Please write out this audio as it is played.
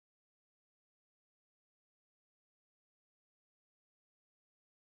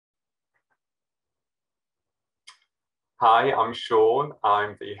Hi, I'm Sean.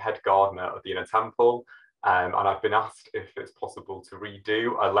 I'm the head gardener of the Inner Temple, and I've been asked if it's possible to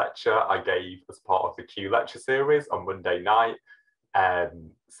redo a lecture I gave as part of the Q lecture series on Monday night.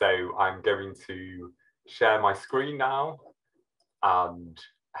 So I'm going to share my screen now, and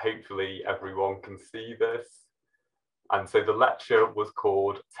hopefully everyone can see this. And so the lecture was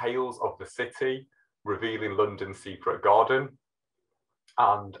called Tales of the City, Revealing London's Secret Garden.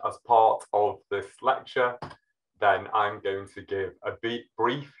 And as part of this lecture, then I'm going to give a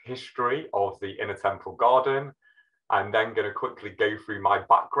brief history of the Inner Temple Garden. I'm then going to quickly go through my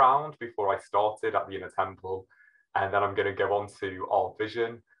background before I started at the Inner Temple. And then I'm going to go on to our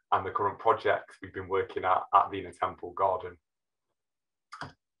vision and the current projects we've been working at the Inner Temple Garden.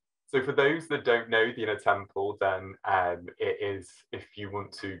 So for those that don't know the Inner Temple, then it is if you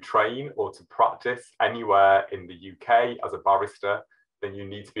want to train or to practice anywhere in the UK as a barrister, then you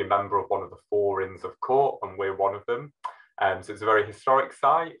need to be a member of one of the 4 Inns of Court, and we're one of them. So it's a very historic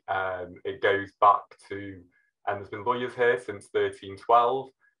site. It goes back to, and there's been lawyers here since 1312,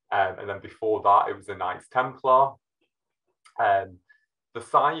 and then before that it was the Knights Templar. The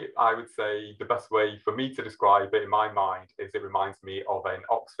site, I would say the best way for me to describe it in my mind is it reminds me of an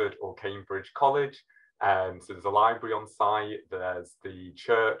Oxford or Cambridge college. So there's a library on site, there's the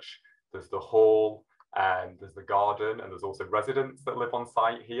church, there's the hall, there's the garden, and there's also residents that live on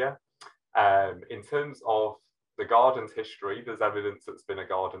site here. In terms of the garden's history, there's evidence that it's been a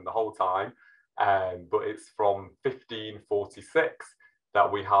garden the whole time, but it's from 1546 that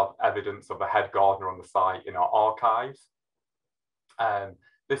we have evidence of a head gardener on the site in our archives.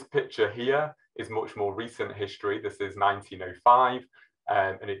 This picture here is much more recent history. This is 1905,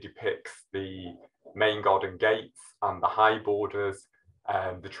 and it depicts the main garden gates and the high borders,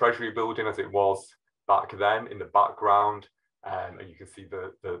 the Treasury building as it was back then in the background, and you can see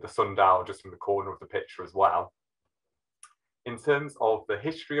the sundial just from the corner of the picture as well. In terms of the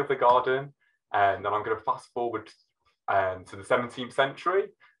history of the garden, then I'm going to fast forward to the 17th century,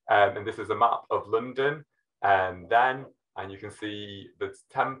 and this is a map of London, and you can see the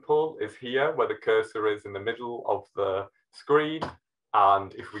temple is here where the cursor is in the middle of the screen,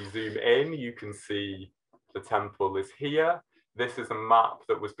 and if we zoom in you can see the temple is here. This is a map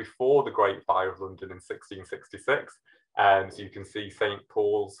that was before the Great Fire of London in 1666. So you can see St.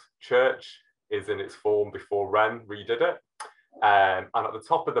 Paul's Church is in its form before Wren redid it. And at the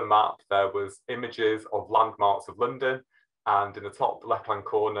top of the map, there was images of landmarks of London. And in the top left-hand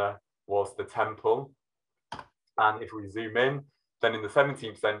corner was the temple. And if we zoom in, then in the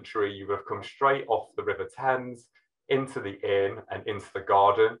 17th century, you would have come straight off the River Thames into the inn and into the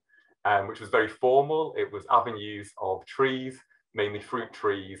garden. Which was very formal. It was avenues of trees, mainly fruit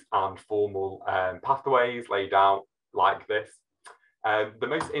trees, and formal pathways laid out like this. The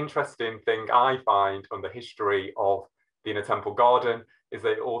most interesting thing I find on the history of the Inner Temple Garden is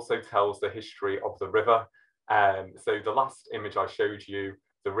that it also tells the history of the river. So the last image I showed you,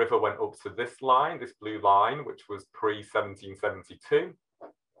 the river went up to this line, this blue line, which was pre-1772.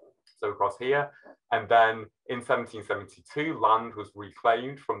 So across here, and then in 1772 land was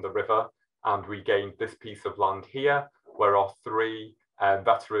reclaimed from the river, and we gained this piece of land here where our 3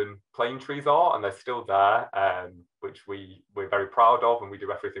 veteran plane trees are, and they're still there, which we're very proud of, and we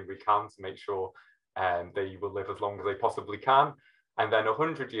do everything we can to make sure they will live as long as they possibly can. And then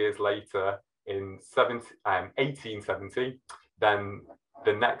 100 years later in 1870, then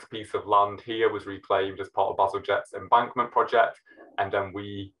the next piece of land here was reclaimed as part of Bazalgette's embankment project, and then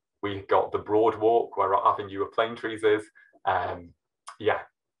we got the broad walk where our avenue of plane trees is.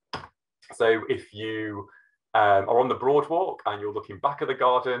 So if you are on the broad walk and you're looking back at the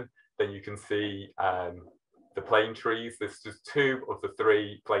garden, then you can see the plane trees. This is 2 of the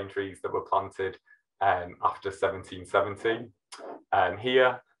 3 plane trees that were planted after 1770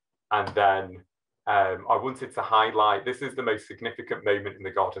 here. And then I wanted to highlight, this is the most significant moment in the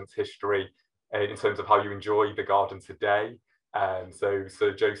garden's history in terms of how you enjoy the garden today. So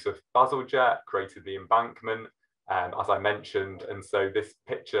Sir Joseph Bazalgette created the embankment, as I mentioned, and so this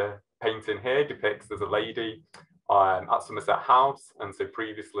picture painting here depicts there's a lady at Somerset House, and so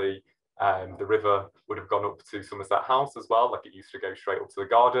previously the river would have gone up to Somerset House as well, like it used to go straight up to the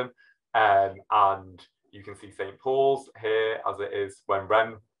garden, and you can see St. Paul's here as it is when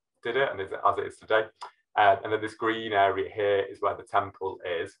Wren did it, and as it is today, and then this green area here is where the temple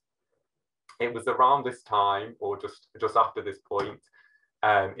is. It was around this time, or just after this point,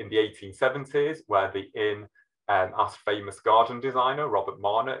 in the 1870s, where the inn asked famous garden designer Robert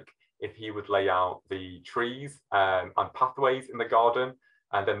Marnock if he would lay out the trees and pathways in the garden.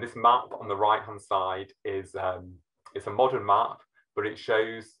 And then this map on the right-hand side is it's a modern map, but it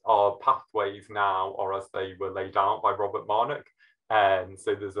shows our pathways now are as they were laid out by Robert Marnock.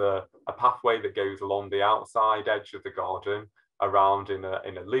 So there's a pathway that goes along the outside edge of the garden around in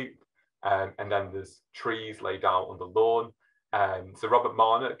a loop, and then there's trees laid out on the lawn. So Robert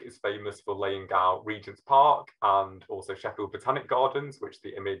Marnock is famous for laying out Regent's Park and also Sheffield Botanic Gardens, which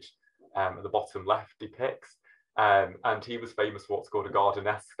the image at the bottom left depicts. And he was famous for what's called a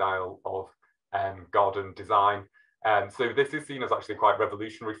garden-esque style of garden design. So this is seen as actually quite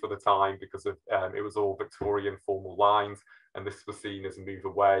revolutionary for the time because of it was all Victorian formal lines, and this was seen as a move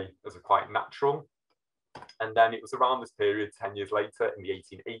away as a quite natural. And then it was around this period, 10 years later, in the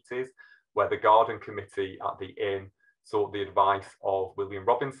 1880s, where the garden committee at the inn sought the advice of William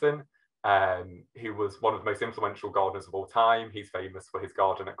Robinson, who was one of the most influential gardeners of all time. He's famous for his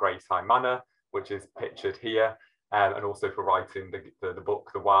garden at Greystime Manor, which is pictured here, and also for writing the book,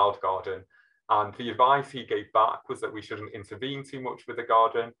 The Wild Garden. And the advice he gave back was that we shouldn't intervene too much with the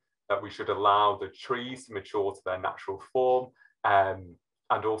garden, that we should allow the trees to mature to their natural form,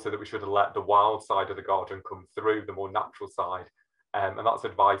 and also that we should let the wild side of the garden come through, the more natural side. And that's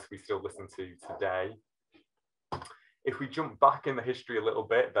advice we still listen to today. If we jump back in the history a little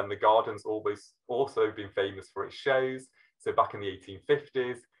bit, then the garden's always also been famous for its shows. So back in the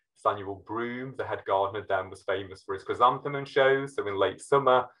 1850s, Samuel Broome, the head gardener then, was famous for his chrysanthemum shows. So in late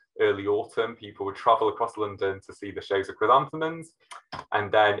summer, early autumn, people would travel across London to see the shows of chrysanthemums.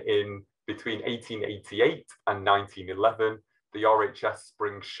 And then in between 1888 and 1911, the RHS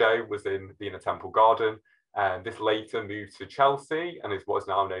Spring Show was in the Inner Temple Garden. And this later moved to Chelsea and is what is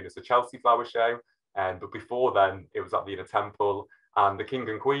now known as the Chelsea Flower Show. But before then, it was at the Inner Temple, and the King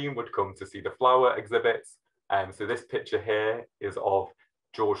and Queen would come to see the flower exhibits. So this picture here is of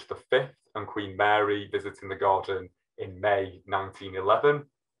George V and Queen Mary visiting the garden in May 1911.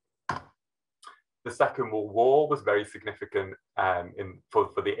 The Second World War was very significant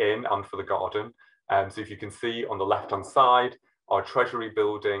for the inn and for the garden. So if you can see on the left-hand side, our Treasury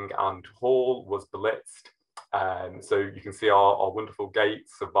building and hall was blitzed. So you can see our wonderful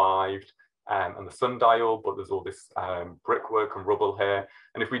gates survived, and the sundial, but there's all this brickwork and rubble here.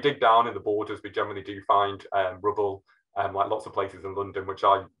 And if we dig down in the borders, we generally do find rubble, like lots of places in London, which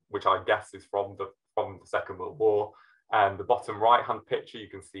I guess is from the Second World War. And the bottom right-hand picture, you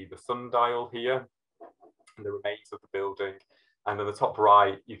can see the sundial here and the remains of the building. And in the top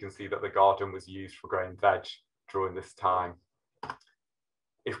right, you can see that the garden was used for growing veg during this time.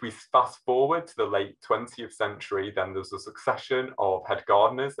 If we fast forward to the late 20th century, then there's a succession of head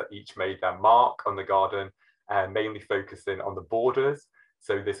gardeners that each made their mark on the garden, mainly focusing on the borders.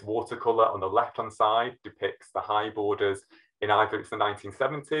 So this watercolour on the left-hand side depicts the high borders in either it's the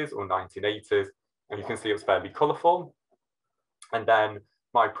 1970s or 1980s, and you can see it's fairly colourful. And then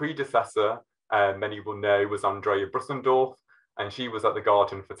my predecessor, many will know, was Andrea Brussendorf, and she was at the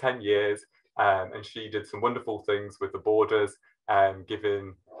garden for 10 years, and she did some wonderful things with the borders,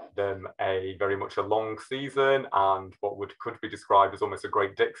 giving them very much a long season and what could be described as almost a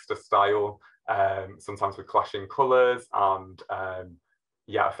Great Dixter style, sometimes with clashing colours and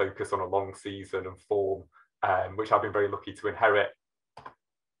a focus on a long season and form, which I've been very lucky to inherit.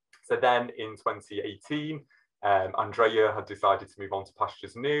 So then in 2018, Andrea had decided to move on to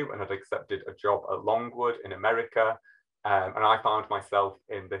pastures new and had accepted a job at Longwood in America. And I found myself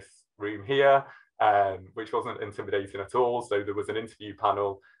in this room here, which wasn't intimidating at all. So there was an interview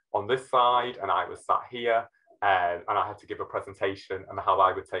panel on this side and I was sat here, and I had to give a presentation on how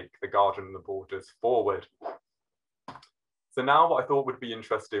I would take the garden and the borders forward. So now what I thought would be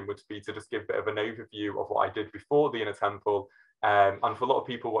interesting would be to just give a bit of an overview of what I did before the Inner Temple. And for a lot of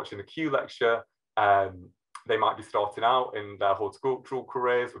people watching the Q lecture, they might be starting out in their horticultural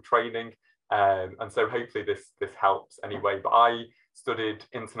careers or training. And so hopefully this helps anyway. But I studied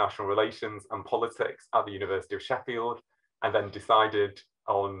international relations and politics at the University of Sheffield, and then decided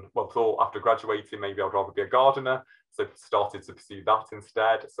thought after graduating, maybe I'd rather be a gardener. So started to pursue that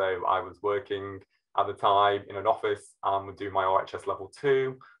instead. So I was working at the time in an office and was doing my RHS level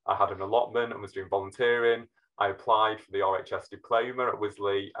 2. I had an allotment and was doing volunteering. I applied for the RHS diploma at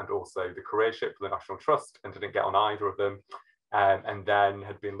Wisley and also the careership for the National Trust and didn't get on either of them. And then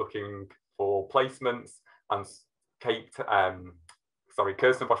had been looking for placements and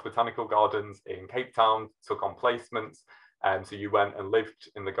Kirstenbosch Botanical Gardens in Cape Town took on placements. So you went and lived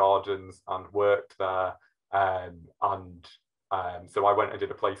in the gardens and worked there. So I went and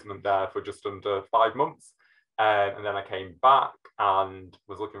did a placement there for just under 5 months. And then I came back and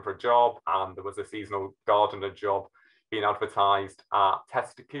was looking for a job, and there was a seasonal gardener job being advertised at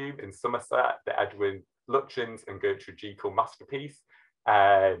Testacube in Somerset, the Edwin Lutyens and Gertrude Jekyll masterpiece.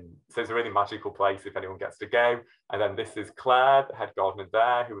 so it's a really magical place if anyone gets to go. And then this is Claire, the head gardener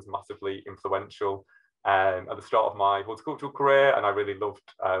there, who was massively influential at the start of my horticultural career, and I really loved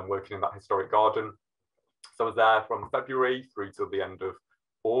working in that historic garden. So I was there from February through till the end of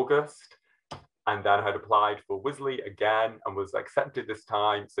August, and then I had applied for Wisley again and was accepted this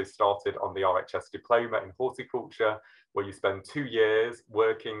time. So started on the RHS diploma in horticulture, where you spend 2 years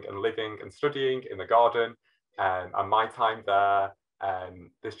working and living and studying in the garden. And my time there,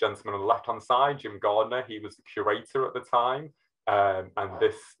 this gentleman on the left-hand side, Jim Gardner, he was the curator at the time. And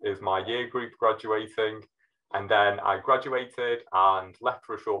this is my year group graduating. And then I graduated and left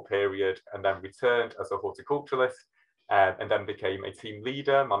for a short period and then returned as a horticulturalist, and then became a team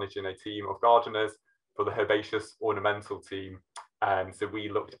leader, managing a team of gardeners for the herbaceous ornamental team. So we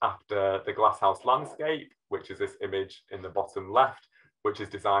looked after the glasshouse landscape, which is this image in the bottom left, which is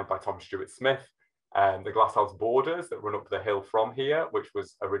designed by Tom Stewart Smith. The glasshouse borders that run up the hill from here, which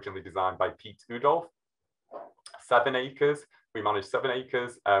was originally designed by Pete Udolph. 7 acres, we managed 7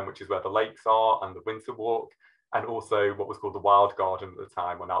 acres, which is where the lakes are and the winter walk, and also what was called the Wild Garden at the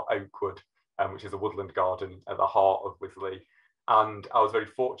time, or now Oakwood, which is a woodland garden at the heart of Wisley. And I was very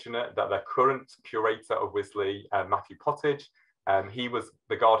fortunate that the current curator of Wisley, Matthew Pottage, he was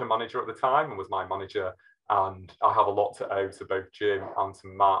the garden manager at the time and was my manager. And I have a lot to owe to both Jim and to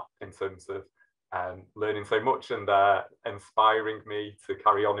Matt in terms of learning so much and inspiring me to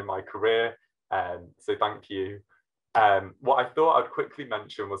carry on in my career. So thank you. What I thought I'd quickly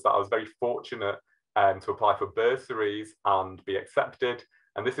mention was that I was very fortunate to apply for bursaries and be accepted.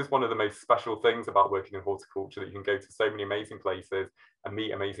 And this is one of the most special things about working in horticulture, that you can go to so many amazing places and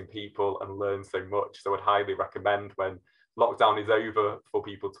meet amazing people and learn so much. So I'd highly recommend, when lockdown is over, for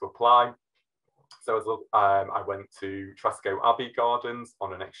people to apply. So I went to Tresco Abbey Gardens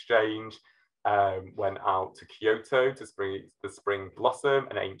on an exchange, went out to Kyoto to the Spring Blossom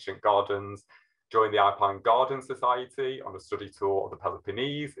and Ancient Gardens, joined the Alpine Garden Society on a study tour of the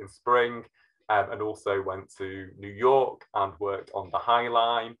Peloponnese in spring, and also went to New York and worked on the High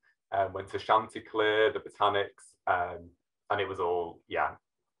Line, went to Chanticleer, the Botanics, and it was all, yeah,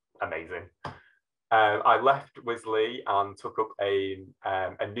 amazing. I left Wisley and took up a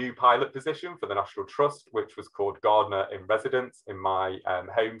new pilot position for the National Trust, which was called Gardener in Residence in my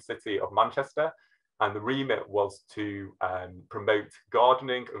home city of Manchester. And the remit was to promote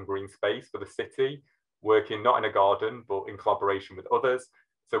gardening and green space for the city, working not in a garden, but in collaboration with others.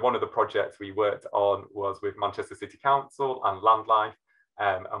 So one of the projects we worked on was with Manchester City Council and Landlife,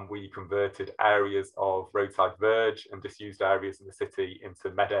 and we converted areas of roadside verge and disused areas in the city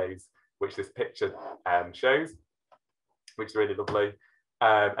into meadows, which this picture shows, which is really lovely.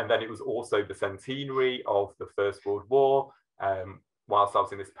 And then it was also the centenary of the First World War, whilst I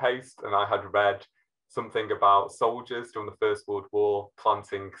was in this post, and I had read something about soldiers during the First World War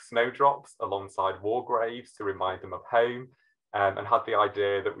planting snowdrops alongside war graves to remind them of home, and had the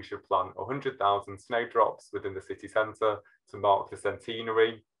idea that we should plant 100,000 snowdrops within the city centre to mark the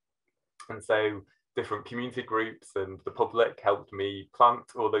centenary. And so different community groups and the public helped me plant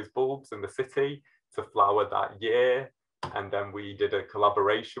all those bulbs in the city to flower that year. And then we did a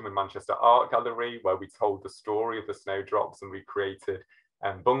collaboration with Manchester Art Gallery, where we told the story of the snowdrops, and we created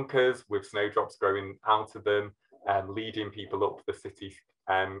bunkers with snowdrops growing out of them, leading people up the city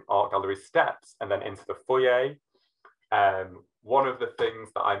art gallery steps and then into the foyer. One of the things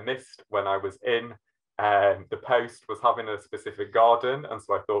that I missed when I was in the post was having a specific garden, and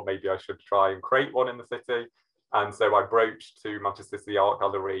so I thought maybe I should try and create one in the city. And so I broached to Manchester City Art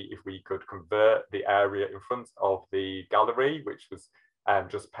Gallery if we could convert the area in front of the gallery, which was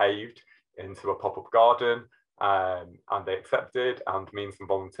just paved, into a pop-up garden, and they accepted, and me and some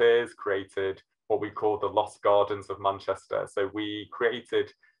volunteers created what we call the Lost Gardens of Manchester. So we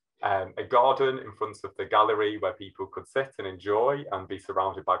created a garden in front of the gallery where people could sit and enjoy and be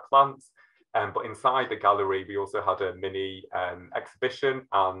surrounded by plants. But inside the gallery, we also had a mini exhibition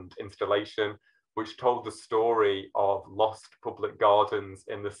and installation, which told the story of lost public gardens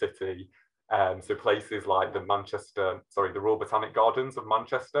in the city. So places like the Royal Botanic Gardens of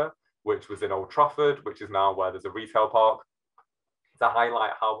Manchester, which was in Old Trafford, which is now where there's a retail park, to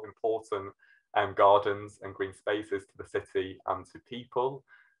highlight how important gardens and green spaces to the city and to people.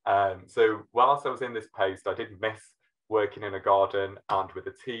 So whilst I was in this post, I did miss working in a garden and with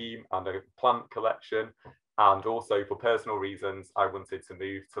a team and a plant collection. And also for personal reasons, I wanted to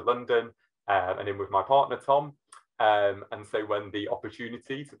move to London and in with my partner, Tom. And so when the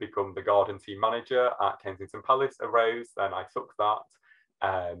opportunity to become the garden team manager at Kensington Palace arose, then I took that.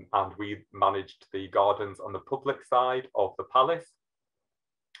 And we managed the gardens on the public side of the palace.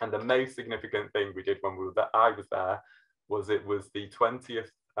 And the most significant thing we did when I was there was it was the 20th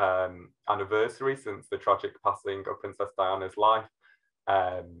anniversary since the tragic passing of Princess Diana's life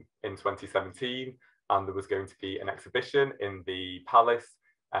in 2017, and there was going to be an exhibition in the palace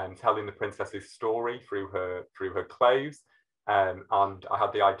telling the princess's story through her clothes. And I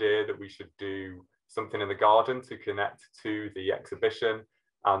had the idea that we should do something in the garden to connect to the exhibition.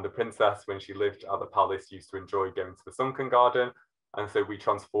 And the princess, when she lived at the palace, used to enjoy going to the sunken garden. And so we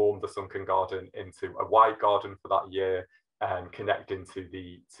transformed the sunken garden into a wide garden for that year, connecting to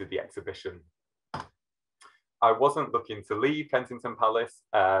the exhibition. I wasn't looking to leave Kensington Palace,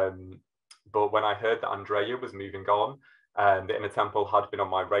 but when I heard that Andrea was moving on, the Inner Temple had been on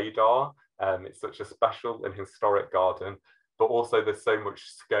my radar. It's such a special and historic garden, but also there's so much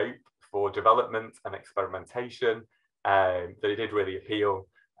scope for development and experimentation that it did really appeal.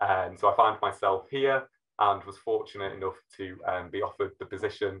 So I found myself here and was fortunate enough to be offered the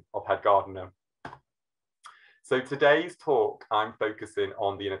position of head gardener. So today's talk, I'm focusing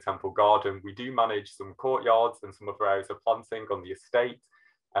on the Inner Temple garden. We do manage some courtyards and some other areas of planting on the estate,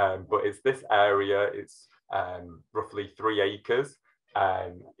 but it's this area, it's roughly 3 acres.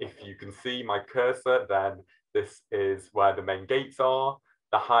 If you can see my cursor, then this is where the main gates are.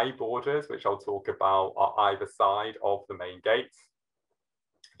 The high borders, which I'll talk about, are either side of the main gates.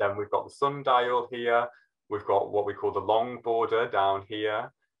 Then we've got the sundial here. We've got what we call the long border down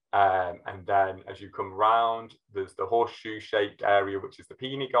here. And then as you come round, there's the horseshoe-shaped area, which is the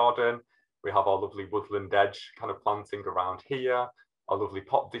peony garden. We have our lovely woodland edge kind of planting around here, our lovely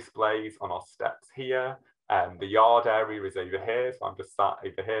pot displays on our steps here. The yard area is over here, so I'm just sat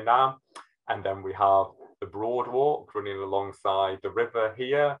over here now. And then we have the broad walk running alongside the river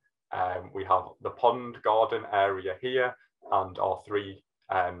here. We have the pond garden area here, and our 3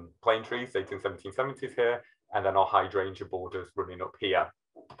 plane trees, 1817-70s here, and then our hydrangea borders running up here.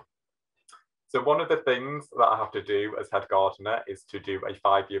 So one of the things that I have to do as head gardener is to do a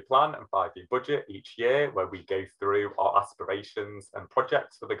 5-year plan and 5-year budget each year, where we go through our aspirations and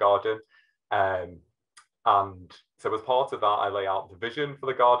projects for the garden. And so as part of that, I lay out the vision for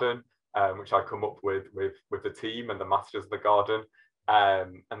the garden, which I come up with the team and the masters of the garden.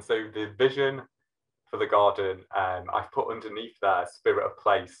 And so the vision for the garden, I've put underneath there spirit of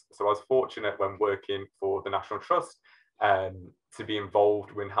place. So I was fortunate when working for the National Trust to be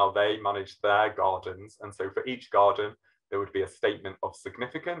involved with how they manage their gardens. And so for each garden, there would be a statement of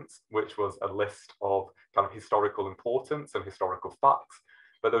significance, which was a list of kind of historical importance and historical facts.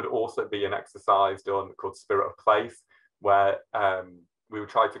 But there would also be an exercise done called Spirit of Place, where we would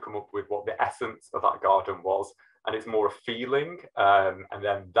try to come up with what the essence of that garden was. And it's more a feeling, and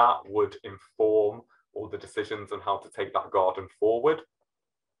then that would inform all the decisions on how to take that garden forward.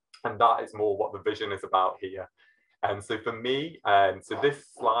 And that is more what the vision is about here. And so for me, so this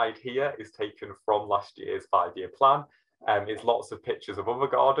slide here is taken from last year's 5-year plan. It's lots of pictures of other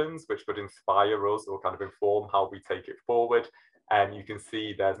gardens, which would inspire us or kind of inform how we take it forward. And you can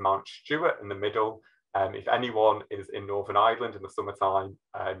see there's Mount Stuart in the middle. If anyone is in Northern Ireland in the summertime,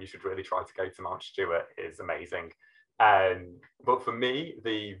 you should really try to go to Mount Stuart. It's amazing. But for me,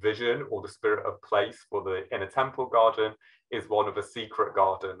 the vision or the spirit of place for the Inner Temple garden is one of a secret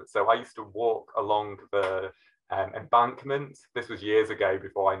garden. So I used to walk along the embankment. This was years ago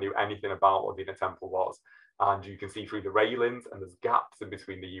before I knew anything about what the Inner Temple was. And you can see through the railings, and there's gaps in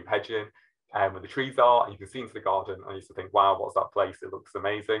between the yew hedging where the trees are, and you can see into the garden. I used to think, wow, what's that place? It looks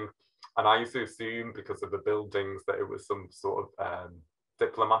amazing. And I used to assume, because of the buildings, that it was some sort of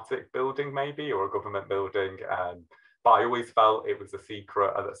diplomatic building maybe, or a government building. But I always felt it was a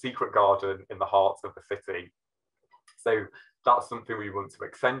secret garden in the heart of the city. So that's something we want to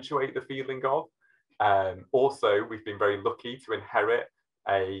accentuate the feeling of. Also, we've been very lucky to inherit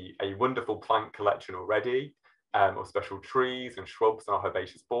a wonderful plant collection already of special trees and shrubs on our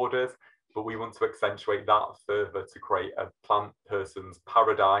herbaceous borders, but we want to accentuate that further to create a plant person's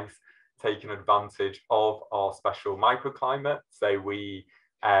paradise, taking advantage of our special microclimate. So we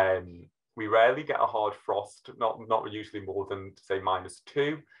rarely get a hard frost, not usually more than, say,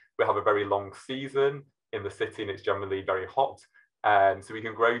 -2. We have a very long season in the city, and it's generally very hot. So we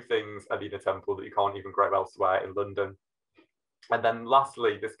can grow things at the Inner Temple that you can't even grow elsewhere in London. And then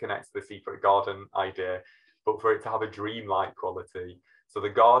lastly, this connects to the secret garden idea, but for it to have a dreamlike quality. So the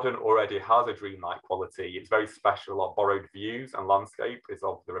garden already has a dreamlike quality. It's very special. Our borrowed views and landscape is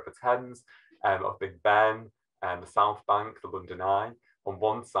of the River Thames, of Big Ben, and the South Bank, the London Eye on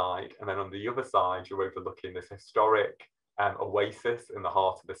one side. And then on the other side, you're overlooking this historic oasis in the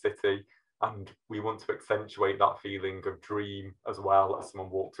heart of the city. And we want to accentuate that feeling of dream as well as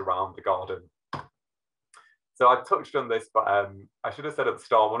someone walks around the garden. So I've touched on this, but I should have said at the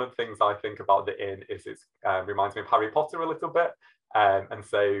start, one of the things I think about the inn is it reminds me of Harry Potter a little bit. And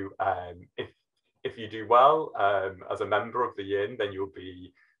so if you do well as a member of the inn, then you'll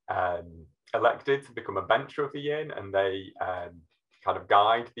be elected to become a bencher of the inn, and they kind of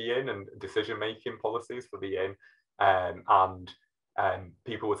guide the inn and decision-making policies for the inn. And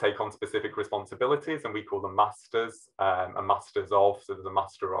people will take on specific responsibilities, and we call them masters, and masters of. So there's a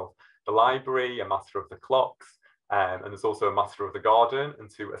master of the library, a master of the clocks, and there's also a master of the garden and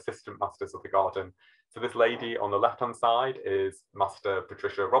 2 assistant masters of the garden. So this lady on the left-hand side is Master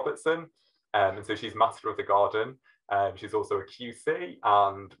Patricia Robertson, and so she's master of the garden. She's also a QC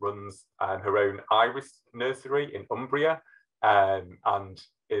and runs her own iris nursery in Umbria, and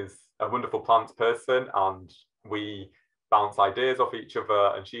is a wonderful plants person, and we bounce ideas off each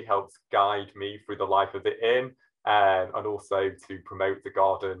other, and she helps guide me through the life of the inn, and also to promote the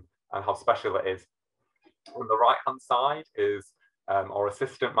garden and how special it is. On the right-hand side is our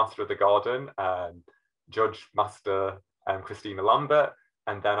assistant master of the garden, Judge Master Christina Lambert.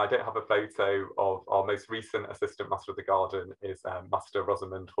 And then I don't have a photo of our most recent assistant master of the garden, is Master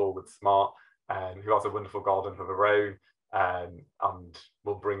Rosamond Hallwood-Smart, who has a wonderful garden of her own, and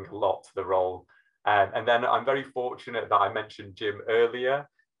will bring a lot to the role. And then I'm very fortunate that I mentioned Jim earlier,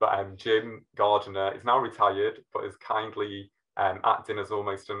 but Jim Gardiner is now retired, but is kindly acting as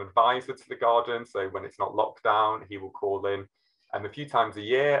almost an advisor to the garden. So when it's not locked down, he will call in a few times a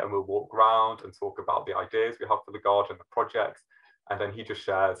year, and we'll walk around and talk about the ideas we have for the garden, the projects, and then he just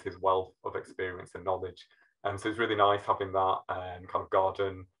shares his wealth of experience and knowledge. And so it's really nice having that kind of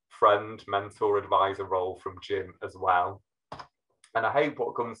garden friend, mentor, advisor role from Jim as well. And I hope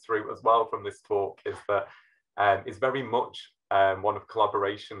what comes through as well from this talk is that it's very much one of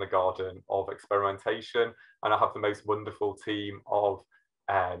collaboration, the garden, of experimentation. And I have the most wonderful team of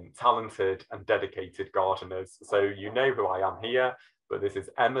talented and dedicated gardeners. So you know who I am here, but this is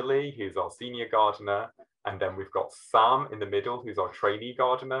Emily, who's our senior gardener. And then we've got Sam in the middle, who's our trainee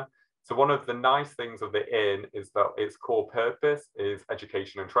gardener. So one of the nice things of the inn is that its core purpose is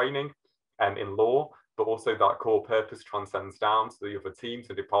education and training in law, but also that core purpose transcends down to the other teams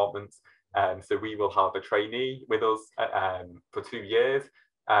and departments. So we will have a trainee with us for 2 years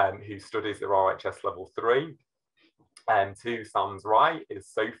who studies their RHS level 3. To Sam's right is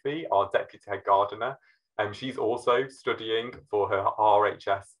Sophie, our deputy head gardener, and she's also studying for her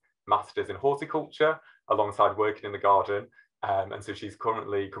RHS Masters in Horticulture alongside working in the garden. And so she's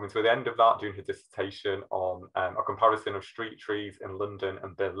currently coming to the end of that, doing her dissertation on a comparison of street trees in London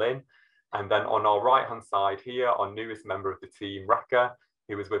and Berlin. And then on our right-hand side here, our newest member of the team, Rekha,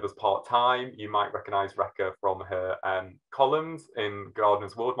 who is with us part-time. You might recognise Rekha from her columns in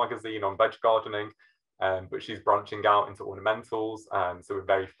Gardener's World magazine on veg gardening, but she's branching out into ornamentals. So we're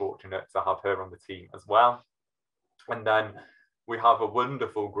very fortunate to have her on the team as well. And then we have a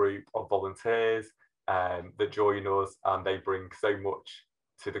wonderful group of volunteers that join us, and they bring so much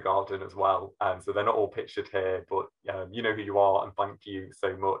to the garden as well. So they're not all pictured here, but you know who you are, and thank you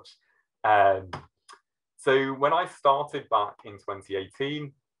so much. So when I started back in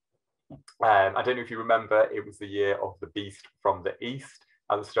 2018, I don't know if you remember, it was the year of the Beast from the East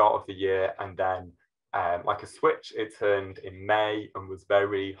at the start of the year, and then like a switch, it turned in May and was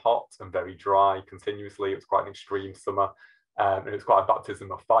very hot and very dry continuously. It was quite an extreme summer, and it was quite a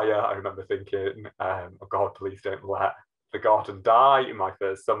baptism of fire. I remember thinking, oh God, please don't let the garden die in my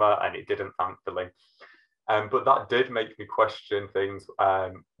first summer, and it didn't, thankfully. But that did make me question things.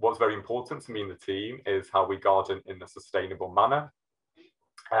 What's very important to me in the team is how we garden in a sustainable manner.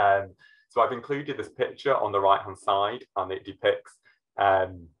 So I've included this picture on the right-hand side, and it depicts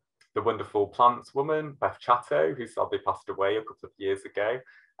the wonderful plants woman, Beth Chatto, who sadly passed away a couple of years ago.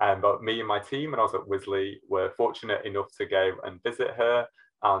 But me and my team, when I was at Wisley, were fortunate enough to go and visit her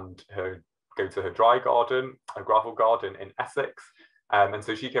and go to her dry garden, a gravel garden in Essex. And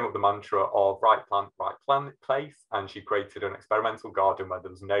so she came up with the mantra of right plant, right place, and she created an experimental garden where there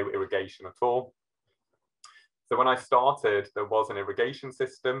was no irrigation at all. So when I started, there was an irrigation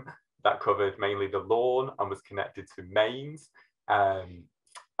system that covered mainly the lawn and was connected to mains.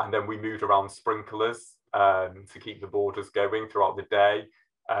 And then we moved around sprinklers to keep the borders going throughout the day,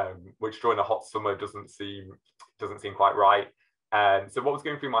 which during a hot summer doesn't seem quite right. So what was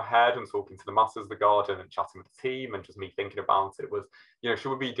going through my head and talking to the masters of the garden and chatting with the team and just me thinking about it was,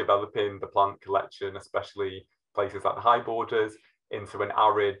 should we be developing the plant collection, especially places like the high borders, into an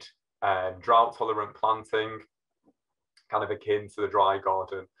arid, drought-tolerant planting, kind of akin to the dry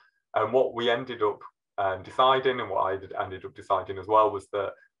garden? And what we ended up deciding, and what I ended up deciding as well, was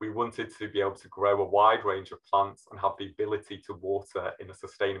that we wanted to be able to grow a wide range of plants and have the ability to water in a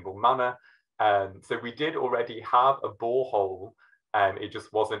sustainable manner. So we did already have a borehole, it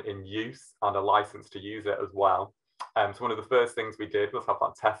just wasn't in use, and a license to use it as well. So one of the first things we did was have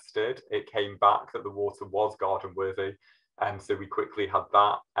that tested. It came back that the water was garden worthy. And so we quickly had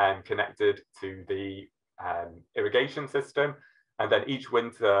that connected to the irrigation system. And then each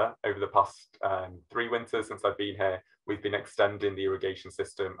winter, over the past 3 winters since I've been here, we've been extending the irrigation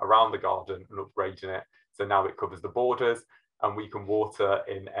system around the garden and upgrading it. So now it covers the borders and we can water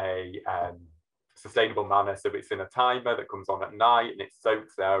in a sustainable manner. So it's in a timer that comes on at night and it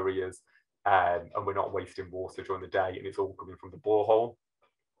soaks areas and we're not wasting water during the day and it's all coming from the borehole.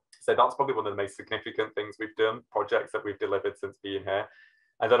 So that's probably one of the most significant things we've done, projects that we've delivered since being here.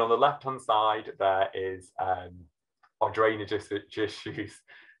 And then on the left-hand side, there is our drainage issues.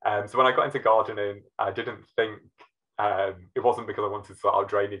 So when I got into gardening, I didn't think, it wasn't because I wanted to sort out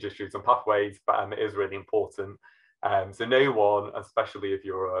drainage issues and pathways, but it is really important. So no one, especially if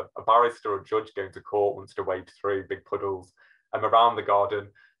you're a barrister or a judge going to court, wants to wade through big puddles around the garden.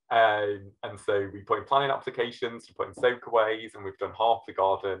 And so we put in planning applications to put in soakaways, and we've done half the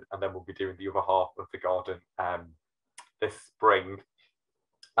garden, and then we'll be doing the other half of the garden this spring.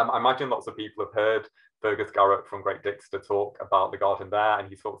 I imagine lots of people have heard Fergus Garrett from Great Dixter talk about the garden there, and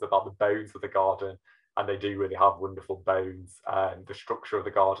he talks about the bones of the garden, and they do really have wonderful bones and the structure of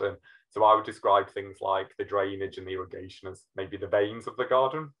the garden. So I would describe things like the drainage and the irrigation as maybe the veins of the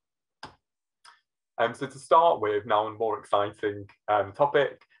garden. So to start with, now a more exciting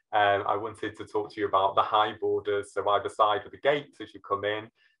topic, I wanted to talk to you about the high borders. So either side of the gates as you come in,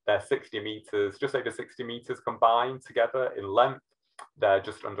 they're 60 metres, just over 60 metres combined together in length. They're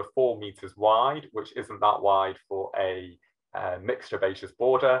just under 4 metres wide, which isn't that wide for a mixed herbaceous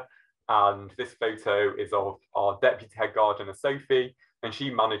border. And this photo is of our deputy head gardener, Sophie, and she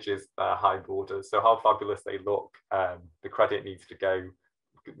manages high borders. So how fabulous they look. The credit needs to go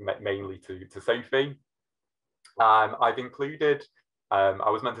mainly to Sophie. I've included, I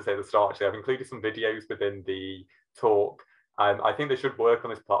was meant to say at the start, actually, I've included some videos within the talk. I think they should work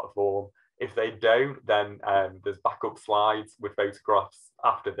on this platform. If they don't, then there's backup slides with photographs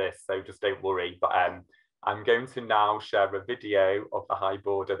after this, so just don't worry. But I'm going to now share a video of the high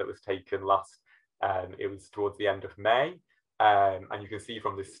border that was taken last, it was towards the end of May. And you can see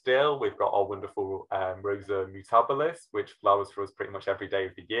from this still, we've got our wonderful Rosa mutabilis, which flowers for us pretty much every day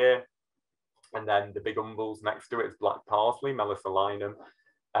of the year. And then the big umbels next to it is black parsley, melisalinum.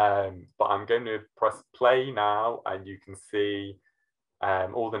 But I'm going to press play now, and you can see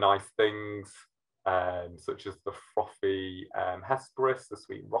all the nice things, such as the frothy hesperus, the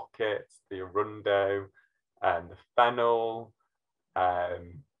sweet rocket, the arundo, the fennel,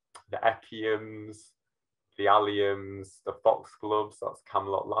 the echiums, the alliums, the foxgloves, that's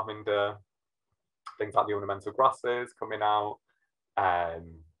Camelot lavender, things like the ornamental grasses coming out.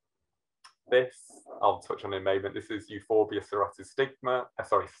 This, I'll touch on in a moment, this is Euphorbia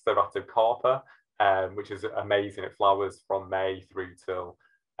serratocarpa, which is amazing. It flowers from May through till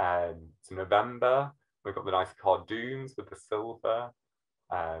to November. We've got the nice cardoons with the silver.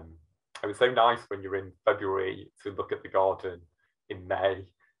 It was so nice when you're in February to look at the garden in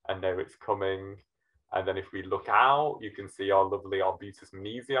May and know it's coming. And then if we look out, you can see our lovely Arbutus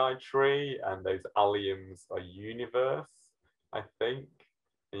mnesii tree, and those alliums are universe, I think.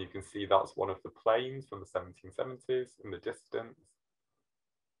 And you can see that's one of the planes from the 1770s in the distance.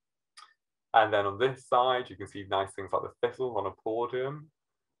 And then on this side, you can see nice things like the thistle on a podium.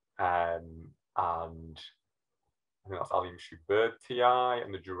 And I think that's Allium schubertii,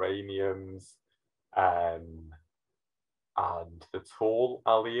 and the geraniums. And the tall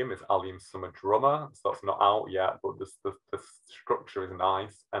allium is Allium summer drummer. So that's not out yet, but the structure is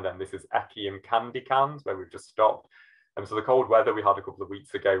nice. And then this is Echium candy cans, where we've just stopped. And so the cold weather we had a couple of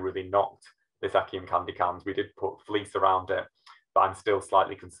weeks ago really knocked this Echium candy cans. We did put fleece around it, but I'm still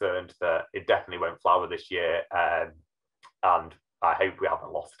slightly concerned that it definitely won't flower this year. And I hope we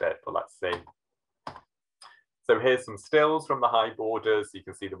haven't lost it, but let's see. So here's some stills from the high borders. You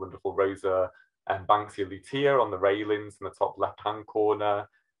can see the wonderful Rosa and Banksia lutea on the railings in the top left-hand corner.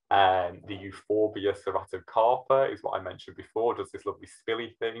 And the Euphorbia serratocarpa is what I mentioned before, does this lovely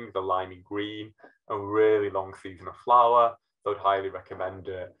spilly thing, the limey green, a really long season of flower. So I'd highly recommend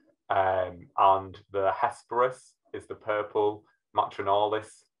it. And the hesperus is the purple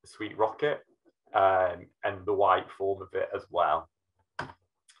matronalis, sweet rocket, and the white form of it as well.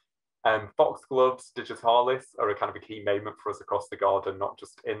 Foxgloves digitalis are a kind of a key moment for us across the garden, not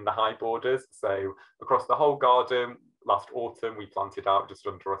just in the high borders. So across the whole garden, last autumn, we planted out just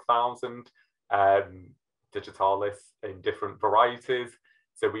under 1,000 digitalis in different varieties.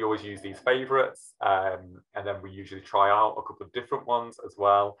 So we always use these favourites, and then we usually try out a couple of different ones as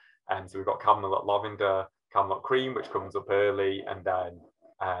well. And so we've got Camelot lavender, Camelot cream, which comes up early, and then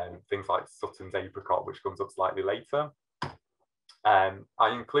things like Sutton's apricot, which comes up slightly later. I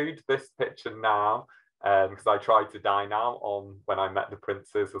include this picture now because I try to dine out on when I met the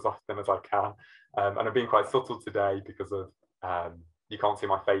princes as often as I can. And I'm being quite subtle today because of, you can't see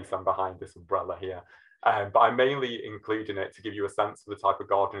my face, I'm behind this umbrella here. But I'm mainly including it to give you a sense of the type of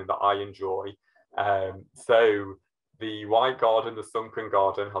gardening that I enjoy. So the white garden, the sunken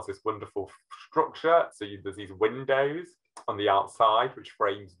garden, has this wonderful structure. So there's these windows on the outside, which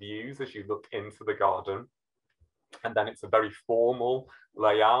frames views as you look into the garden. And then it's a very formal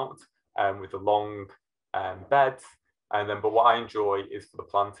layout with the long beds. And then, but what I enjoy is for the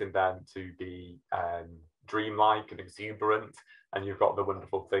planting then to be dreamlike and exuberant. And you've got the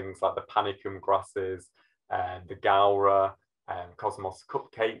wonderful things like the panicum grasses and the gaura and cosmos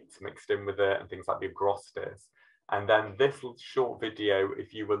cupcakes mixed in with it, and things like the agrostis. And then this short video,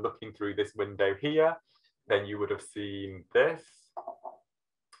 if you were looking through this window here, then you would have seen this.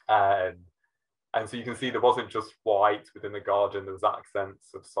 And so you can see there wasn't just white within the garden, there was accents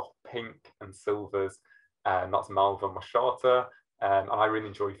of soft pink and silvers, and that's Malva moschata. And I really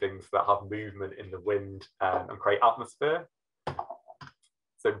enjoy things that have movement in the wind and create atmosphere.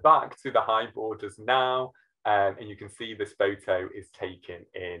 So back to the high borders now, and you can see this photo is taken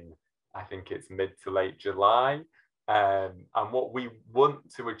in, I think it's mid to late July. And what we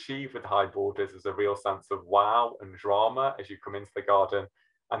want to achieve with high borders is a real sense of wow and drama as you come into the garden.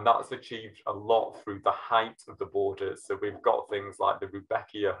 And that's achieved a lot through the height of the borders. So we've got things like the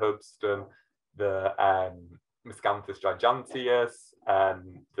Rudbeckia Hubston, the Miscanthus giganteus,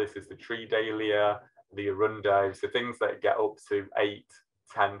 this is the tree dahlia, the arundo, so things that get up to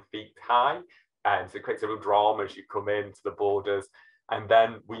 8-10 feet high. And so it creates a real drama as you come into the borders. And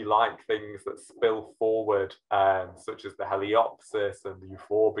then we like things that spill forward, such as the Heliopsis and the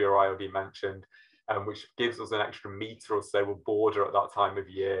Euphorbia I already mentioned, which gives us an extra metre or so of border at that time of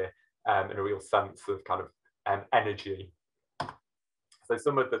year, and a real sense of kind of energy. So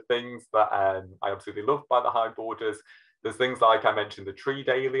some of the things that I absolutely love by the high borders, there's things like I mentioned the tree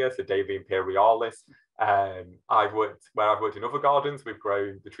dahlia, so Dahlia imperialis. Where I've worked in other gardens, we've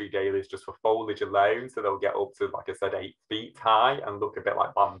grown the tree dahlias just for foliage alone, so they'll get up to, like I said, 8 feet high and look a bit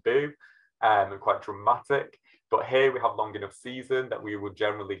like bamboo, and quite dramatic. But here we have long enough season that we would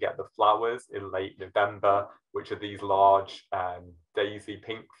generally get the flowers in late November, which are these large daisy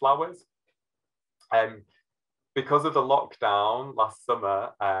pink flowers. Because of the lockdown last summer,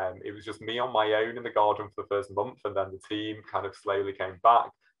 it was just me on my own in the garden for the first month, and then the team kind of slowly came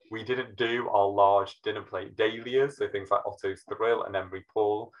back. We didn't do our large dinner plate dahlias, so things like Otto's Thrill and Emery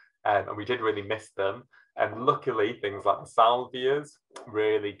Paul, and we did really miss them. And luckily, things like the salvias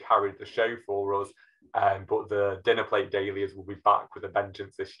really carried the show for us. But the dinner plate dahlias will be back with a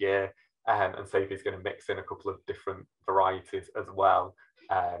vengeance this year, and Sophie's going to mix in a couple of different varieties as well.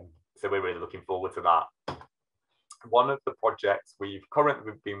 So we're really looking forward to that. One of the projects we've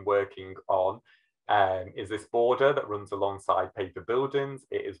currently been working on is this border that runs alongside paper buildings.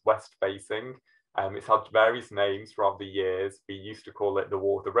 It is west facing. It's had various names throughout the years. We used to call it the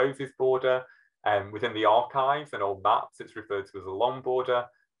War of the Roses border. Within the archives and old maps, it's referred to as a long border,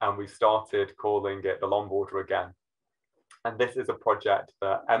 and we started calling it the long border again. And this is a project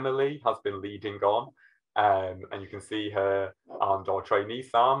that Emily has been leading on. And you can see her and our trainee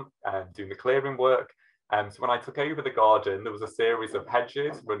Sam doing the clearing work. So when I took over the garden, there was a series of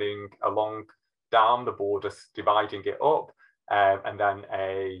hedges running along down the border, dividing it up, and then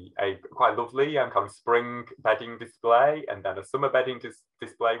a quite lovely kind of spring bedding display, and then a summer bedding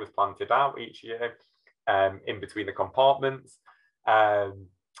display was planted out each year in between the compartments. But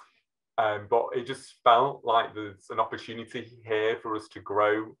it just felt like there's an opportunity here for us to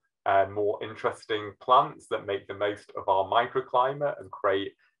grow more interesting plants that make the most of our microclimate and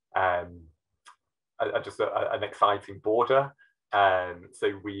create just an exciting border.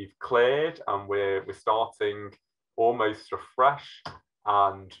 So we've cleared, and we're starting almost afresh.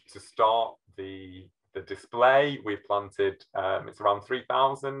 And to start the display, we've planted it's around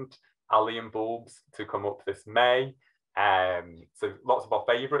 3,000 allium bulbs to come up this May. So lots of our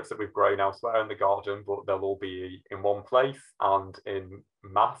favourites that we've grown elsewhere in the garden, but they'll all be in one place and in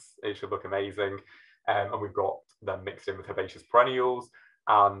mass. It should look amazing. And we've got them mixed in with herbaceous perennials.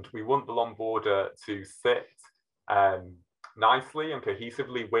 And we want the long border to sit nicely and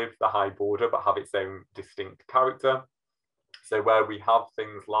cohesively with the high border, but have its own distinct character. So where we have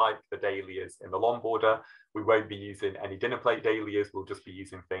things like the dahlias in the long border, we won't be using any dinner plate dahlias. We'll just be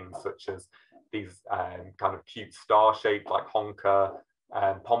using things such as these kind of cute star-shaped like honker,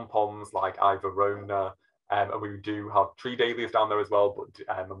 pom-poms like ivorona, and we do have tree dahlias down there as well, but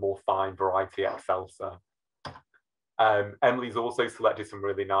a more fine variety excelsa. Emily's also selected some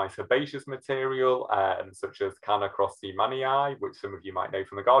really nice herbaceous material, such as Canna crossimanii, which some of you might know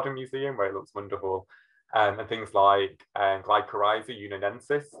from the Garden Museum, where it looks wonderful, and things like Glycyrrhiza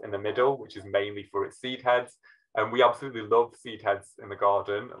unionensis in the middle, which is mainly for its seed heads. And we absolutely love seed heads in the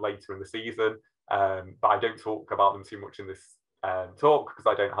garden later in the season, but I don't talk about them too much in this talk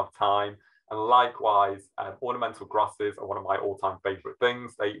because I don't have time. And likewise, ornamental grasses are one of my all-time favourite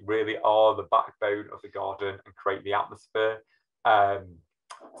things. They really are the backbone of the garden and create the atmosphere.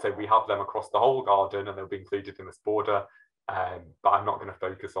 So we have them across the whole garden and they'll be included in this border, but I'm not going to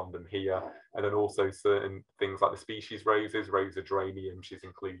focus on them here. And then also certain things like the species roses, rhododendron, she's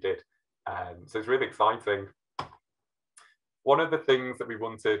included. So it's really exciting. One of the things that we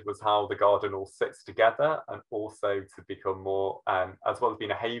wanted was how the garden all sits together and also to become more, as well as being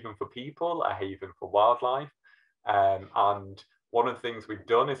a haven for people, a haven for wildlife. And one of the things we've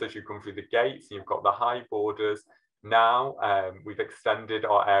done is as you come through the gates and you've got the high borders, now we've extended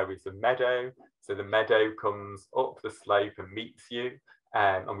our areas of meadow. So the meadow comes up the slope and meets you.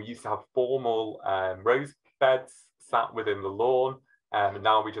 And we used to have formal rose beds sat within the lawn. And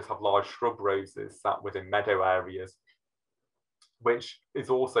now we just have large shrub roses sat within meadow areas, which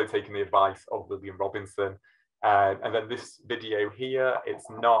is also taking the advice of William Robinson. And then this video here, it's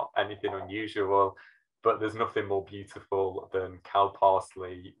not anything unusual, but there's nothing more beautiful than cow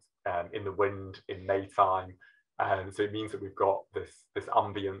parsley in the wind in Maytime. So it means that we've got this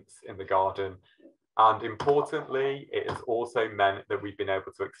ambience in the garden. And importantly, it has also meant that we've been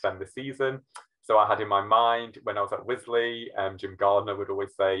able to extend the season. So I had in my mind when I was at Wisley, Jim Gardner would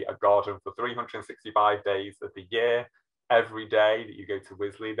always say a garden for 365 days of the year. Every day that you go to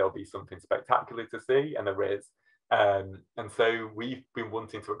Wisley, there'll be something spectacular to see, and there is. And so we've been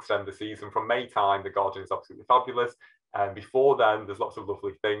wanting to extend the season. From Maytime, the garden is absolutely fabulous. And before then, there's lots of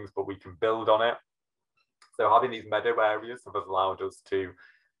lovely things, but we can build on it. So having these meadow areas has allowed us to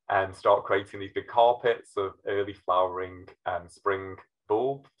start creating these big carpets of early flowering spring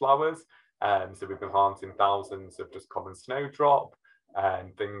bulb flowers. So we've been planting thousands of just common snowdrop,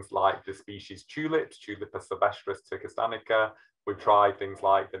 and things like the species tulips, Tulipa sylvestris turkestanica. We've tried things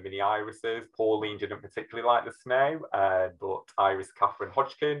like the mini irises. Pauline didn't particularly like the snow, but Iris Catherine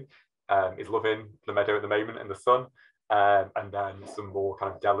Hodgkin is loving the meadow at the moment in the sun. And then some more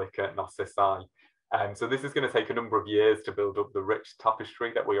kind of delicate narcissi. So this is going to take a number of years to build up the rich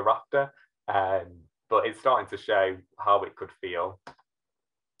tapestry that we are after, but it's starting to show how it could feel.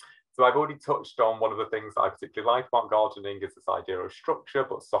 So I've already touched on one of the things that I particularly like about gardening is this idea of structure,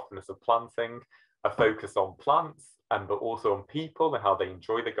 but softness of planting, a focus on plants, but also on people and how they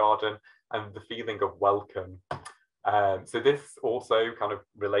enjoy the garden and the feeling of welcome. So this also kind of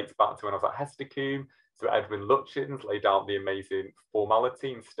relates back to when I was at Hestercombe. So Edwin Lutyens laid out the amazing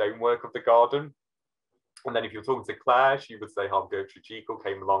formality and stonework of the garden. And then if you're talking to Claire, she would say how Gertrude Jekyll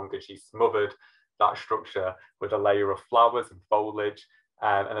came along and she smothered that structure with a layer of flowers and foliage.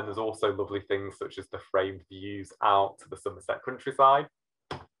 And then there's also lovely things such as the framed views out to the Somerset countryside.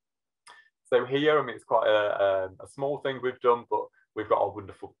 So here, I mean, it's quite a small thing we've done, but we've got our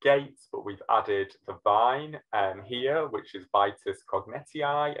wonderful gates, but we've added the vine here, which is Vitis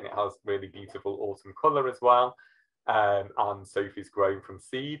cognetii, and it has really beautiful autumn colour as well. And Sophie's grown from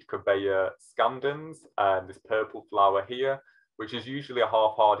seed, Corbea scandens, this purple flower here, which is usually a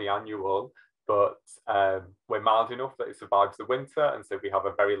half-hardy annual, but we're mild enough that it survives the winter, and so we have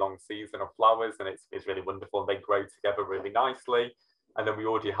a very long season of flowers, and it's really wonderful, and they grow together really nicely. And then we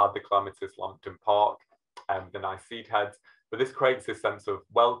already had the Clematis Lambton Park, the nice seed heads, but this creates this sense of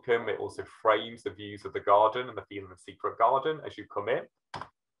welcome. It also frames the views of the garden and the feeling of secret garden as you come in.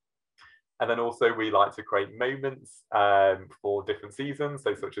 And then also we like to create moments for different seasons,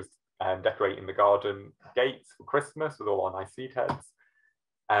 so such as decorating the garden gates for Christmas with all our nice seed heads.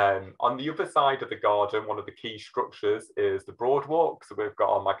 On the other side of the garden, one of the key structures is the broad walk. So we've got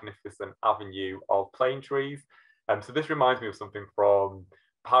our magnificent avenue of plane trees. So this reminds me of something from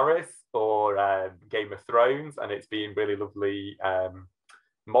Paris or Game of Thrones, and it's been really lovely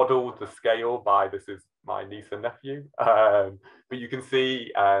modelled the scale by, this is my niece and nephew, but you can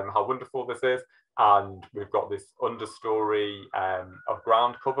see how wonderful this is. And we've got this understory of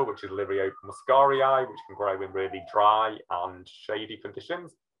ground cover, which is Liriope muscarii, which can grow in really dry and shady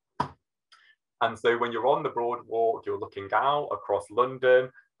conditions. And so when you're on the broad walk, you're looking out across London.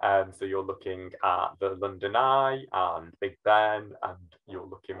 So you're looking at the London Eye and Big Ben, and you're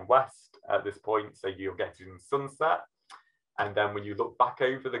looking west at this point, so you're getting sunset. And then when you look back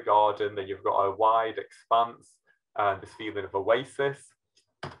over the garden, then you've got a wide expanse and this feeling of oasis.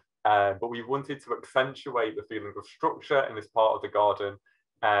 But we wanted to accentuate the feeling of structure in this part of the garden.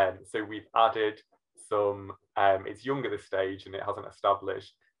 So we've added some, it's young at this stage and it hasn't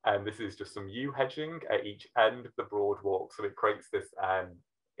established. And this is just some yew hedging at each end of the broad walk. So it creates this,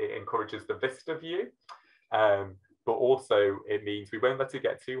 it encourages the vista view. But also it means we won't let it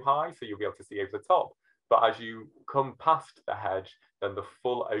get too high, so you'll be able to see over the top. But as you come past the hedge, then the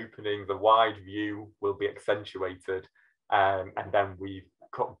full opening, the wide view will be accentuated. And then we've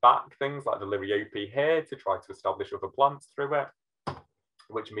cut back things like the liriope here to try to establish other plants through it,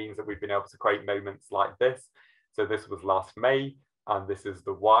 which means that we've been able to create moments like this. So this was last May, and this is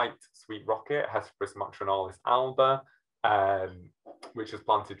the white sweet rocket, Hesperus matronalis alba, which is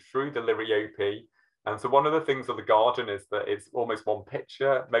planted through the liriope. And so one of the things of the garden is that it's almost one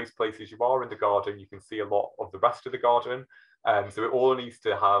picture. Most places you are in the garden, you can see a lot of the rest of the garden. So it all needs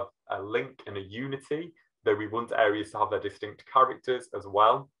to have a link and a unity, though we want areas to have their distinct characters as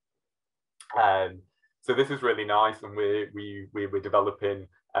well. So this is really nice, and we're developing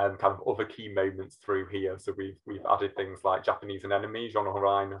kind of other key moments through here. So we've added things like Japanese anemone,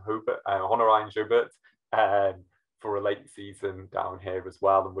 Honourine Joubert, for a late season down here as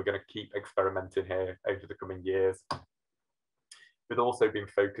well, and we're going to keep experimenting here over the coming years. We've also been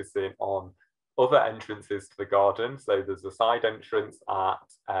focusing on other entrances to the garden. So there's a side entrance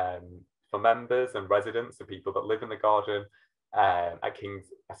for members and residents, so people that live in the garden,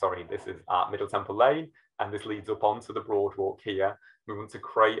 this is at Middle Temple Lane, and this leads up onto the broad walk here. We want to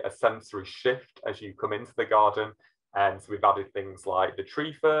create a sensory shift as you come into the garden, and so we've added things like the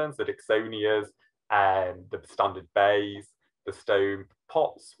tree ferns, the Dixonias, the standard bays, the stone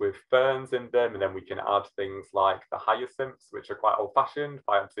pots with ferns in them, and then we can add things like the hyacinths, which are quite old-fashioned.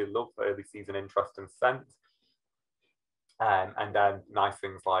 I absolutely love the early season interest and scent. And then nice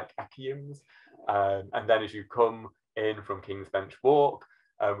things like echiums. And then as you come in from King's Bench Walk,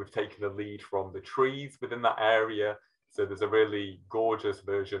 we've taken the lead from the trees within that area. So there's a really gorgeous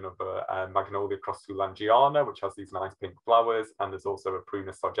version of a Magnolia crossulangiana, which has these nice pink flowers, and there's also a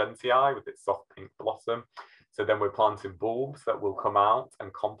Prunus sargentii with its soft pink blossom. So then we're planting bulbs that will come out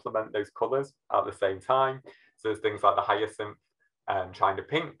and complement those colours at the same time. So there's things like the hyacinth China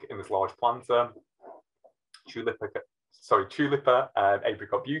pink in this large planter, Tulipa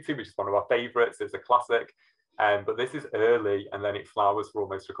apricot beauty, which is one of our favourites. It's a classic, but this is early, and then it flowers for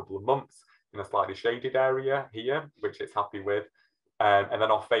almost a couple of months in a slightly shaded area here, which it's happy with. And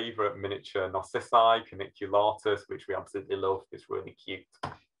then our favourite miniature narcissi, caniculatus, which we absolutely love, is really cute.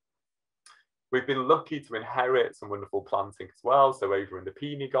 We've been lucky to inherit some wonderful planting as well. So over in the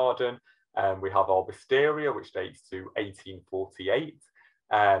peony garden, we have our wisteria, which dates to 1848.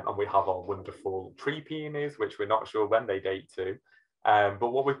 And we have our wonderful tree peonies, which we're not sure when they date to.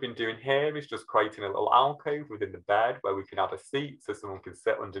 But what we've been doing here is just creating a little alcove within the bed where we can add a seat so someone can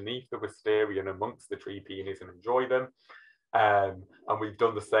sit underneath the wisteria and amongst the tree peonies and enjoy them. And we've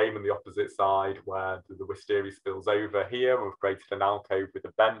done the same on the opposite side where the wisteria spills over here, and we've created an alcove with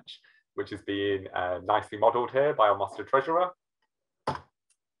a bench, which is being nicely modelled here by our master treasurer.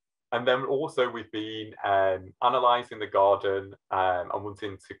 And then also we've been analysing the garden and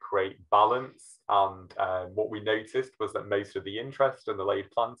wanting to create balance. And what we noticed was that most of the interest and the laid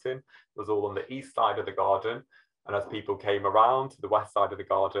planting was all on the east side of the garden. And as people came around to the west side of the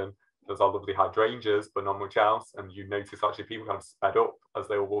garden, there's our lovely hydrangeas, but not much else. And you notice actually people kind of sped up as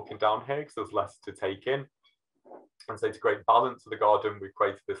they were walking down here because there's less to take in. And so to create balance of the garden, we've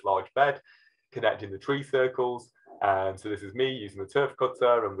created this large bed connecting the tree circles. So this is me using the turf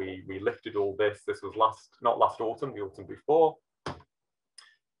cutter, and we lifted all this. This was not last autumn, the autumn before.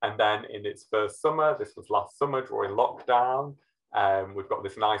 And then in its first summer, this was last summer during lockdown. We've got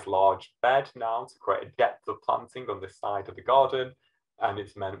this nice large bed now to create a depth of planting on this side of the garden. And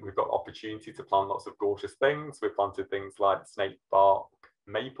it's meant we've got opportunity to plant lots of gorgeous things. We've planted things like snake bark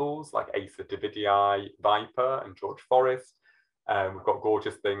maples, like Acer Davidii, Viper, and George Forest. We've got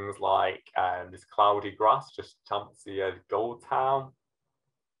gorgeous things like this cloudy grass, just Champsia Goldtown.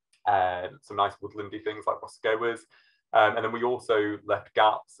 Some nice woodlandy things like Boscoas. And then we also left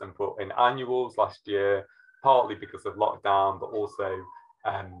gaps and put in annuals last year, partly because of lockdown, but also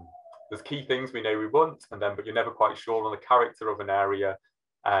there's key things we know we want, but you're never quite sure on the character of an area.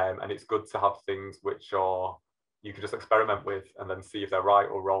 And it's good to have things which are you can just experiment with and then see if they're right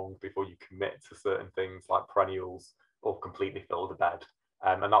or wrong before you commit to certain things like perennials or completely fill the bed.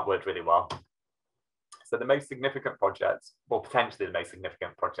 And that worked really well. So the most significant project, or potentially the most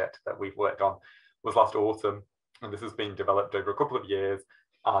significant project that we've worked on was last autumn. And this has been developed over a couple of years,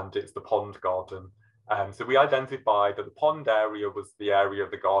 and it's the pond garden. So we identified that the pond area was the area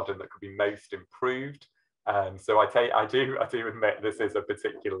of the garden that could be most improved. So I do admit this is a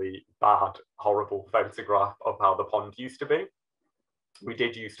particularly bad, horrible photograph of how the pond used to be. We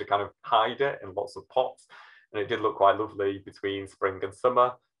did used to kind of hide it in lots of pots, and it did look quite lovely between spring and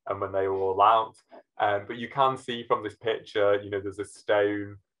summer and when they were all out. But you can see from this picture, you know, there's a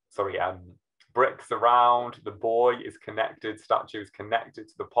stone, sorry, bricks around. The boy is connected, statue is connected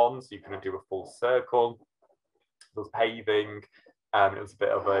to the pond, so you can do a full circle. There's paving, and it was a bit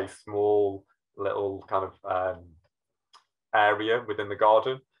of a small little kind of area within the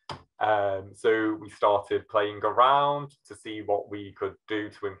garden. So we started playing around to see what we could do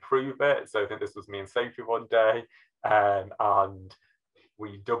to improve it. So I think this was me and Sophie one day, and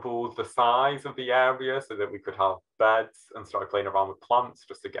we doubled the size of the area so that we could have beds and started playing around with plants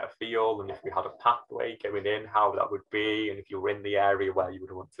just to get a feel. And if we had a pathway going in, how that would be, and if you were in the area where you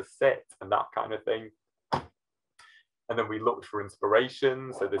would want to sit and that kind of thing. And then we looked for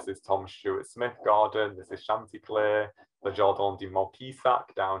inspiration. So this is Tom Stewart Smith Garden. This is Chanticleer, the Jardin du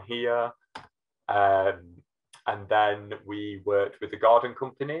Malpisac down here. And then we worked with the garden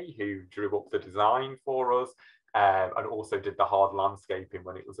company who drew up the design for us, and also did the hard landscaping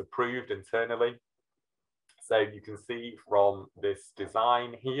when it was approved internally. So you can see from this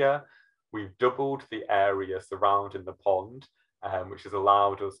design here, we've doubled the area surrounding the pond, which has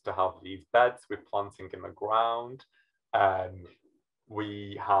allowed us to have these beds with planting in the ground.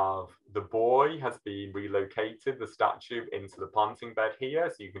 We have the boy has been relocated, the statue, into the planting bed here,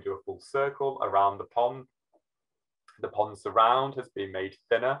 so you can do a full circle around the pond. The pond surround has been made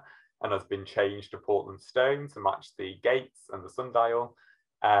thinner and has been changed to Portland stone to match the gates and the sundial.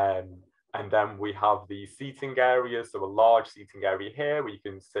 And then we have the seating areas, so a large seating area here where you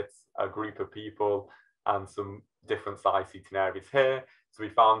can sit a group of people, and some different size seating areas here. So we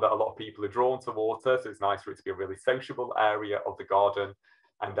found that a lot of people are drawn to water, so it's nice for it to be a really sociable area of the garden.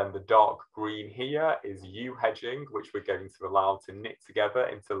 And then the dark green here is yew hedging, which we're going to allow to knit together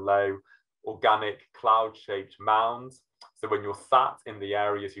into low organic cloud-shaped mounds. So when you're sat in the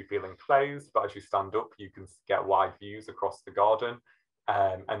areas, you feel enclosed, but as you stand up, you can get wide views across the garden.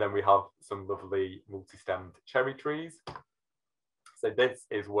 And then we have some lovely multi-stemmed cherry trees. So this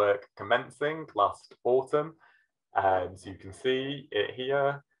is work commencing last autumn. So you can see it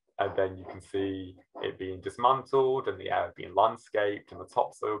here, and then you can see it being dismantled and the area being landscaped and the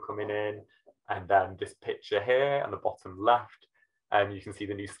topsoil coming in. And then this picture here on the bottom left, and you can see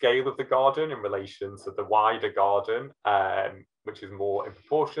the new scale of the garden in relation to the wider garden, which is more in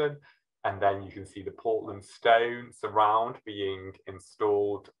proportion. And then you can see the Portland stone surround being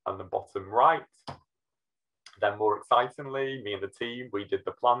installed on the bottom right. Then more excitingly, me and the team, we did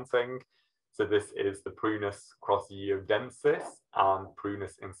the planting. So this is the Prunus crossiodensis and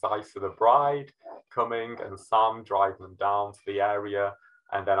Prunus incisa the bride coming, and Sam driving them down to the area,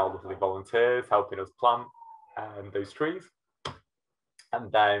 and then our lovely volunteers helping us plant those trees.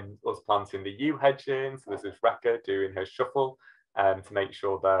 And then us planting the yew hedging. So this is Rekka doing her shuffle to make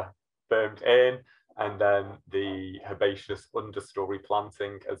sure they're firmed in, and then the herbaceous understory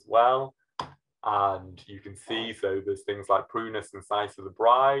planting as well. And you can see, so there's things like Prunus incisa the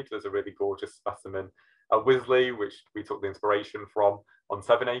bride. There's a really gorgeous specimen at Wisley, which we took the inspiration from on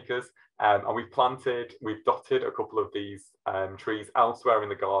 7 acres. And we've dotted a couple of these trees elsewhere in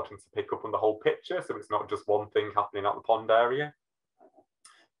the garden to pick up on the whole picture. So it's not just one thing happening at the pond area.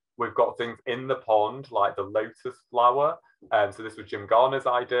 We've got things in the pond like the lotus flower. So this was Jim Garner's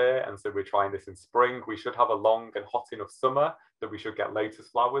idea, and so we're trying this in spring. We should have a long and hot enough summer that we should get lotus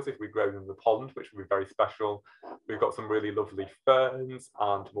flowers if we grow them in the pond, which would be very special. We've got some really lovely ferns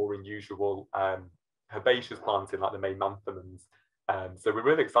and more unusual herbaceous planting like the May manthamons. So we're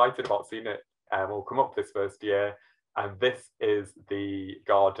really excited about seeing it all come up this first year. And this is the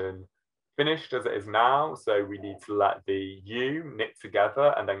garden finished as it is now. So we need to let the yew knit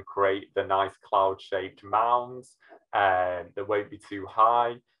together and then create the nice cloud-shaped mounds that won't be too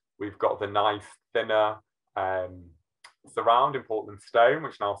high. We've got the nice thinner surround in Portland stone,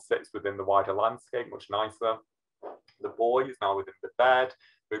 which now sits within the wider landscape, much nicer. The boy is now within the bed.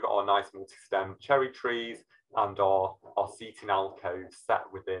 We've got our nice multi-stem cherry trees and our seating alcove set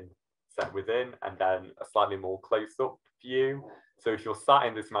within, and then a slightly more close-up view. So if you're sat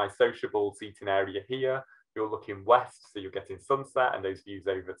in this nice sociable seating area here, you're looking west, so you're getting sunset and those views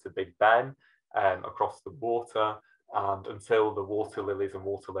over to Big Ben across the water. And until the water lilies and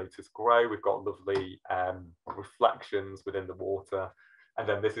water lotus grow, we've got lovely reflections within the water. And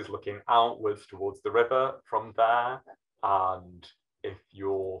then this is looking outwards towards the river from there. And if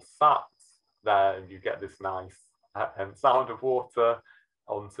you're sat there, you get this nice sound of water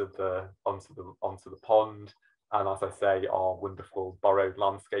onto the pond. And as I say, our wonderful borrowed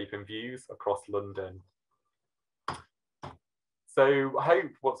landscaping views across London. So I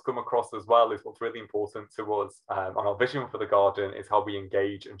hope what's come across as well is what's really important to us on our vision for the garden is how we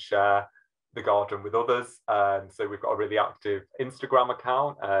engage and share the garden with others. So we've got a really active Instagram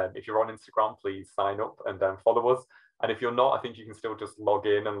account. If you're on Instagram, please sign up and then follow us. And if you're not, I think you can still just log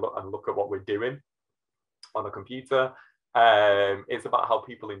in and look at what we're doing on a computer. It's about how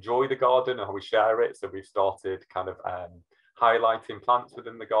people enjoy the garden and how we share it. So we've started kind of highlighting plants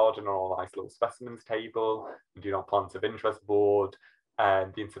within the garden on our nice little specimens table. We do our plant of interest board,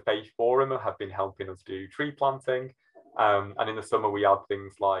 and the Interfaith Forum have been helping us do tree planting. And in the summer, we add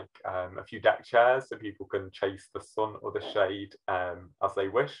things like a few deck chairs so people can chase the sun or the shade as they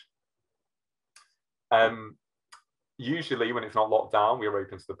wish. Usually, when it's not locked down, we are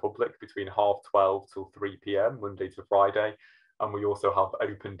open to the public between 12:30 till 3 p.m. Monday to Friday. And we also have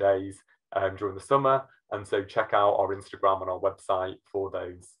open days during the summer. And so check out our Instagram and our website for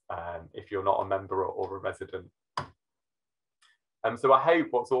those if you're not a member or a resident. And so I hope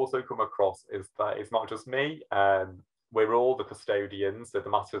what's also come across is that it's not just me. We're all the custodians, so the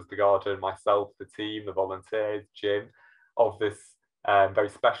Masters of the Garden, myself, the team, the volunteers, Jim, of this very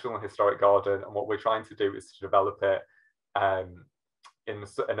special and historic garden. And what we're trying to do is to develop it in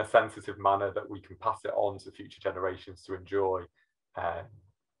a sensitive manner that we can pass it on to future generations to enjoy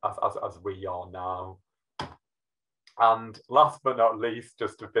as we are now. And last but not least,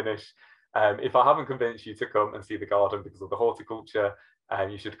 just to finish, if I haven't convinced you to come and see the garden because of the horticulture,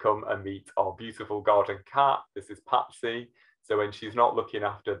 you should come and meet our beautiful garden cat. This is Patsy. So when she's not looking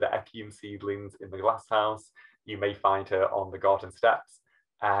after the Echium seedlings in the glass house, you may find her on the garden steps,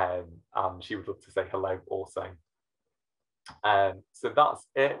 and she would love to say hello also. So that's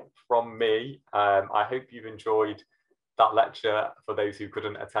it from me. I hope you've enjoyed that lecture for those who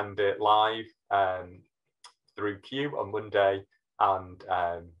couldn't attend it live through Q on Monday. And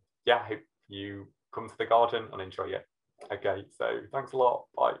yeah, I hope you come to the garden and enjoy it. Okay, so thanks a lot.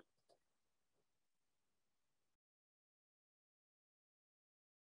 Bye.